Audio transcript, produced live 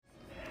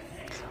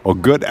Well,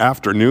 good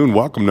afternoon.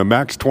 Welcome to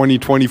MACS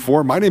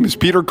 2024. My name is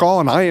Peter Coll,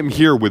 and I am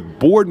here with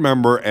board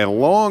member and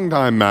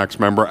longtime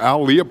MACS member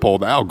Al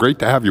Leupold. Al, great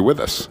to have you with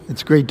us.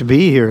 It's great to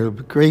be here.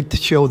 Great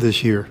show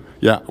this year.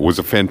 Yeah, it was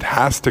a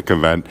fantastic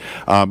event.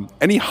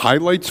 Any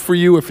highlights for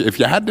you? If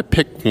you had to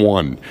pick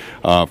one,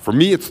 for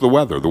me, it's the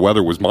weather. The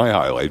weather was my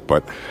highlight,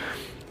 but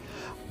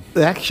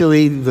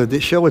actually, the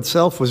show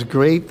itself was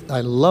great. I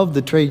love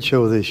the trade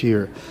show this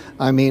year.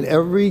 I mean,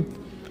 every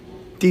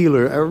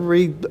dealer,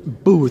 every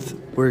booth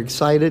were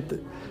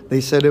excited. They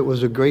said it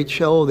was a great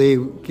show. They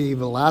gave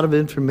a lot of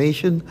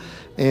information,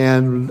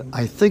 and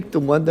I think the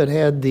one that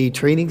had the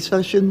training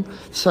session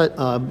set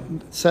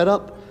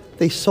up,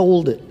 they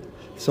sold it.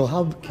 So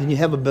how can you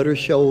have a better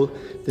show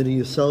than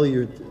you sell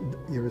your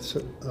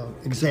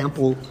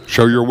example?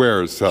 Show your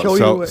wares.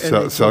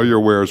 Sell your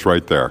wares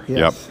right there.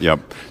 Yes.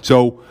 Yep.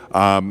 So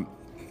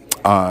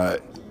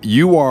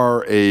you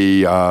are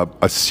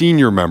a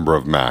senior member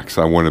of MACS.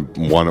 I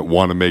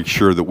want to make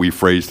sure that we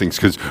phrase things,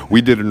 because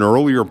we did an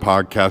earlier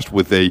podcast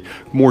with a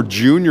more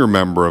junior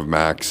member of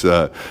MACS,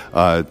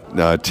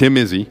 Tim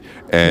Izzy,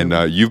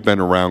 and you've been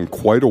around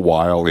quite a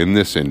while in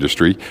this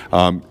industry.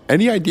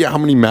 Any idea how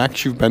many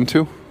MACS you've been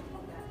to?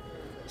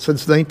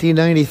 Since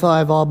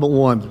 1995, all but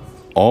one.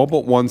 All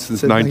but one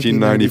since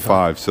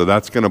 1995. So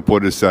that's going to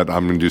put us at,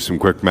 I'm going to do some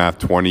quick math,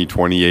 20,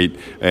 28,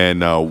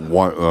 and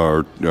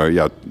so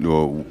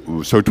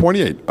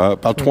 28,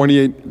 about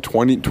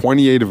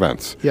 28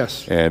 events.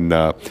 Yes. And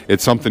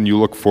it's something you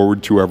look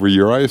forward to every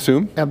year, I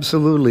assume?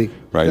 Absolutely.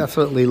 Right.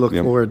 Definitely look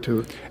forward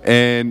to it.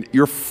 And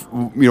your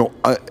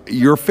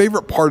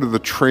favorite part of the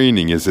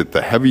training, is it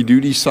the heavy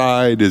duty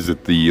side? Is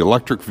it the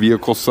electric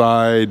vehicle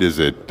side? Is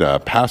it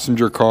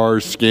passenger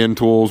cars, scan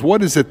tools?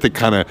 What is it that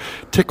kind of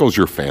tickles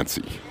your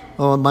fancy?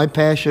 Oh, my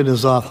passion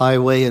is off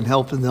highway and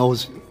helping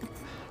those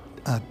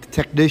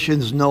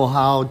technicians know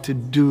how to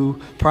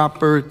do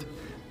proper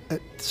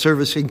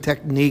servicing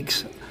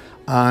techniques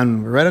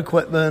on red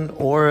equipment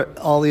or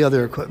all the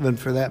other equipment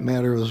for that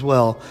matter as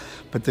well.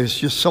 But there's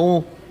just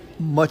so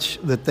much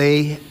that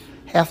they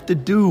have to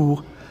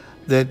do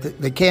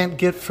that they can't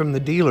get from the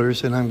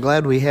dealers, and I'm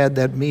glad we had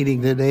that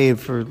meeting today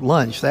for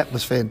lunch. That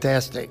was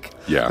fantastic.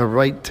 Yeah. The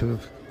right to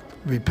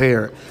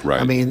repair.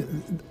 Right. I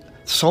mean,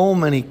 so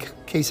many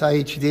Case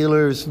IH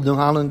dealers, New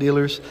Holland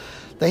dealers,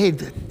 they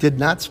did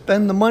not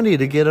spend the money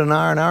to get an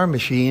R&R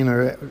machine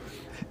or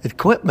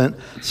equipment,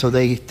 so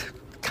they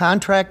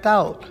contract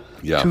out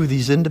to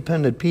these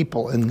independent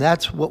people, and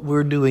that's what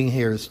we're doing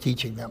here, is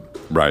teaching them.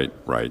 Right.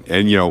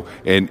 And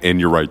and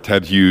you're right.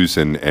 Ted Hughes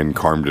and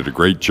Carm did a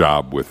great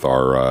job with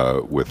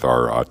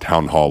our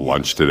town hall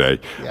lunch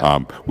today. Yeah.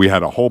 We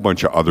had a whole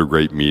bunch of other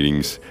great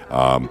meetings.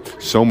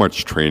 So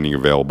much training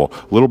available.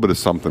 A little bit of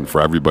something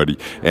for everybody.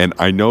 And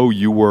I know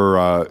you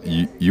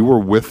were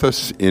with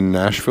us in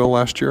Nashville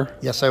last year.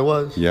 Yes, I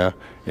was. Yeah.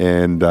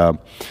 And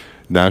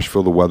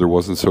Nashville, the weather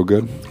wasn't so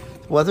good.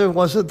 Weather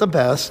wasn't the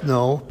best,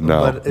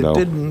 but it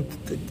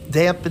didn't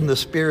dampen the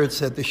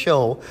spirits at the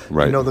show.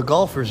 Right. You know, the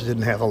golfers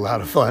didn't have a lot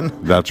of fun.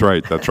 That's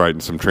right,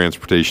 and some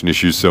transportation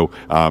issues. So,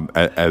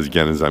 as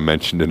I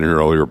mentioned in an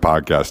earlier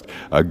podcast,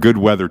 good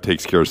weather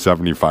takes care of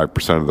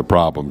 75% of the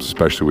problems,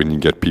 especially when you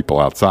get people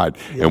outside.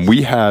 Yes. And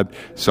we had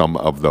some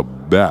of the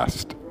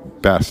best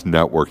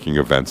networking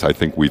events I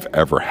think we've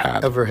ever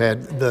had. At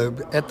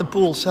the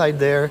poolside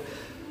there.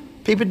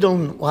 People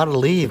don't want to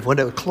leave. When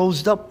it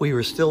closed up, we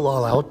were still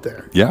all out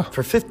there. Yeah.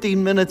 For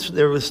 15 minutes,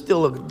 there was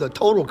still the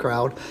total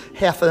crowd.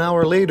 Half an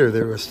hour later,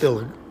 there were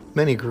still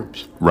many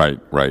groups. Right.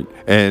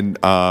 And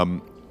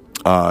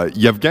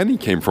Yevgeny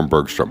came from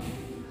Bergstrom.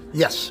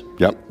 Yes.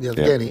 Yep.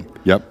 Yevgeny.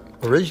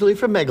 Yep. Originally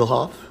from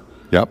Megalhoff.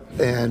 Yep.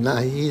 And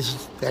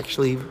he's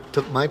actually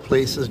took my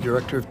place as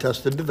Director of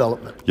Test and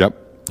Development. Yep.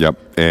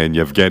 And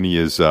Yevgeny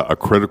is a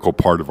critical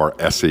part of our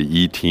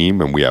SAE team,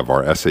 and we have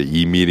our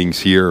SAE meetings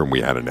here, and we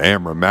had an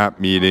AMRA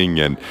MAP meeting,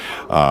 and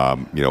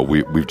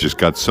we've just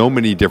got so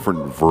many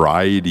different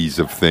varieties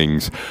of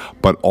things,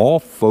 but all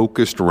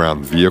focused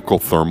around vehicle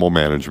thermal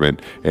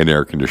management and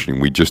air conditioning.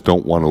 We just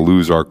don't want to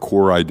lose our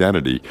core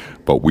identity,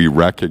 but we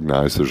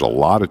recognize there's a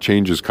lot of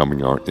changes coming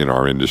in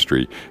our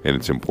industry, and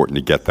it's important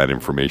to get that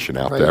information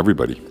out to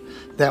everybody.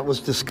 That was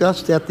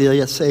discussed at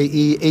the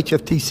SAE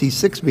HFTC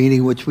 6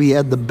 meeting, which we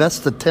had the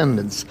best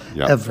attendance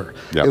ever.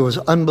 Yep. It was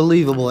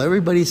unbelievable.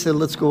 Everybody said,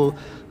 let's go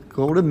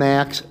to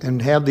MACS and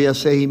have the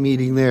SAE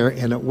meeting there,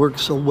 and it worked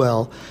so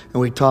well.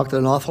 And we talked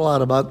an awful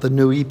lot about the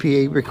new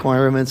EPA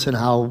requirements and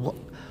how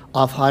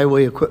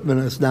off-highway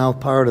equipment is now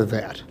part of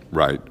that.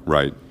 Right.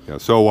 Yeah,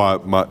 so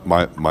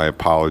my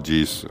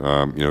apologies,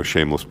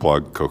 shameless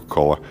plug,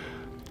 Coca-Cola.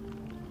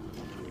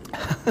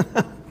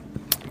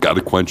 Got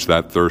to quench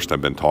that thirst.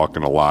 I've been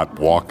talking a lot,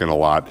 walking a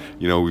lot.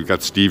 We've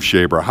got Steve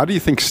Shaber. How do you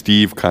think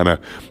Steve kind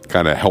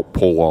of helped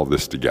pull all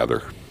this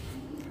together?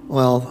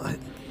 Well,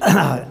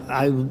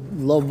 I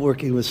love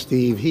working with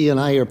Steve. He and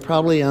I are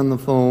probably on the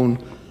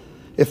phone,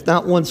 if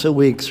not once a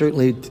week,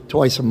 certainly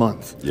twice a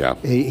month. Yeah.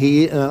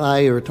 He and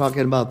I are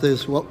talking about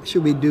this. What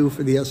should we do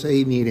for the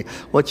SAE meeting?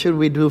 What should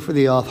we do for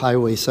the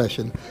off-highway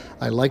session?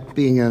 I like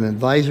being an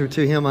advisor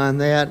to him on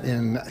that,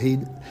 and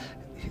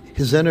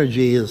his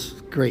energy is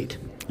great.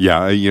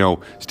 Yeah,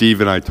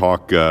 Steve and I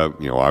talk,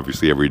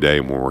 obviously every day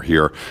when we're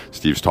here.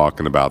 Steve's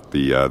talking about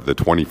the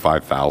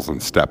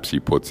 25,000 steps he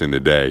puts in a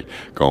day,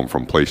 going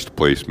from place to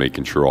place,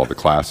 making sure all the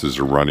classes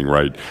are running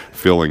right,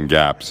 filling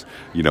gaps,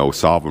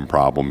 solving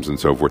problems and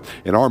so forth.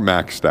 And our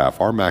MACS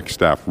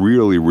staff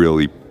really,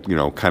 really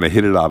kind of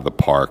hit it out of the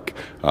park.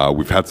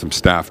 We've had some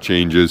staff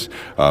changes.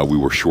 We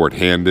were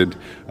shorthanded,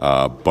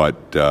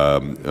 but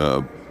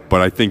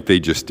I think they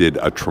just did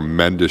a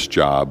tremendous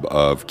job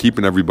of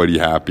keeping everybody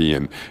happy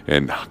and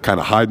kind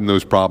of hiding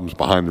those problems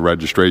behind the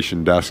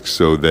registration desk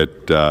so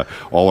that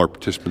all our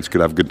participants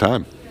could have a good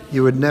time.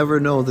 You would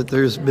never know that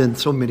there's been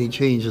so many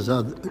changes.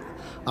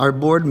 Our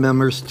board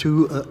members,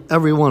 too,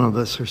 every one of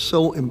us are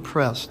so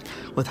impressed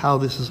with how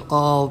this is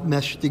all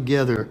meshed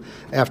together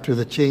after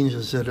the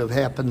changes that have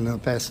happened in the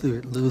past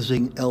year,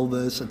 losing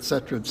Elvis, et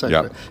cetera, et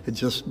cetera. Yep. It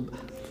just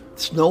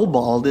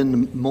snowballed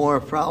into more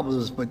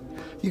problems, but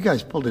you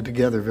guys pulled it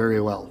together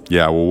very well.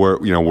 Yeah, well,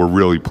 we're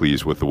really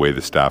pleased with the way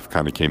the staff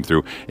kind of came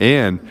through,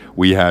 and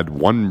we had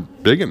one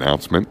big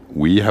announcement: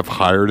 we have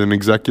hired an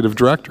executive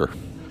director.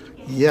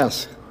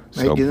 Yes,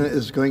 Megan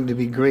is going to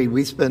be great.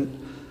 We spent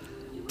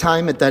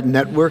time at that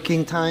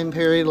networking time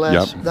period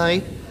last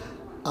night.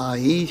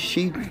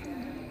 She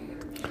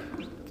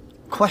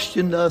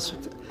questioned us.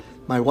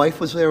 My wife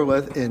was there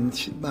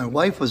my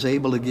wife was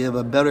able to give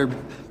a better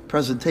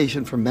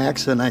presentation for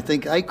MACS than I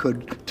think I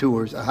could to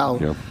her,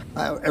 how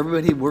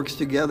everybody works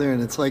together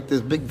and it's like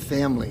this big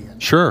family.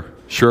 Sure.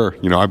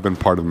 I've been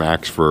part of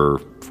MACS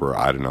for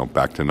I don't know,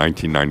 back to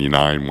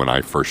 1999 when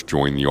I first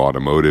joined the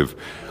automotive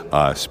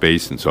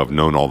space, and so I've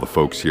known all the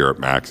folks here at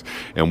MACS,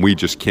 and we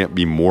just can't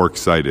be more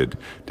excited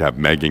to have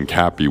Megan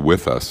Cappy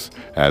with us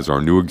as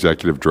our new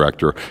executive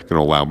director. Going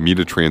to allow me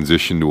to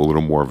transition to a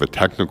little more of a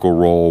technical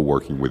role,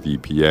 working with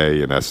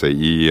EPA and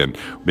SAE and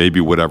maybe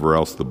whatever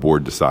else the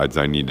board decides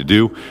I need to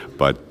do.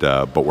 But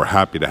we're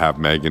happy to have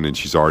Megan, and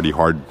she's already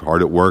hard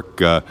at work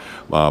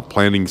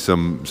planning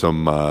some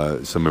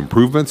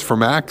improvements for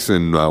MACS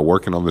and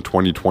working on the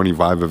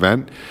 2025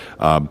 event.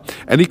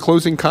 Any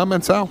closing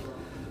comments, Al?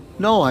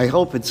 No, I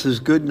hope it's as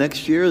good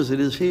next year as it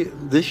is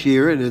this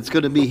year, and it's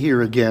going to be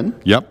here again.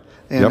 Yep.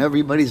 And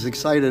everybody's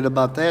excited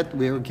about that.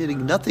 We are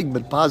getting nothing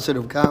but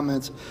positive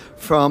comments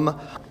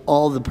from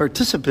all the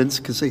participants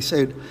because they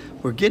said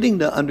we're getting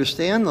to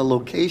understand the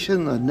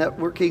location, the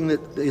networking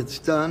that it's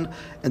done,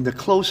 and the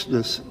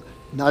closeness,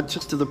 not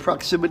just to the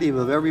proximity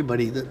of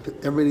everybody,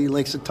 that everybody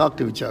likes to talk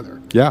to each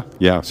other.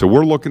 Yeah. So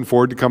we're looking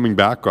forward to coming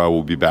back.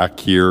 We'll be back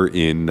here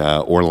in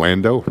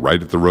Orlando,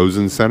 right at the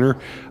Rosen Center,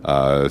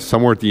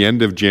 somewhere at the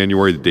end of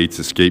January. The dates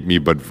escape me,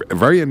 but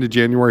very end of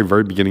January,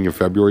 very beginning of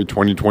February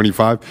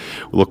 2025.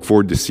 We look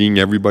forward to seeing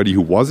everybody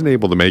who wasn't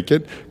able to make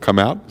it come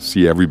out,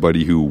 see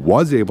everybody who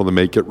was able to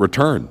make it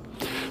return.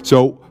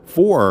 So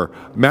for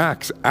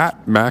MACS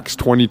at MACS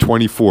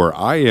 2024,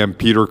 I am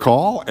Peter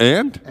Coll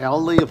and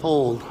Al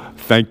Leupold.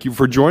 Thank you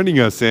for joining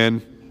us,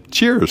 and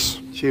cheers.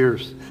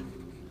 Cheers.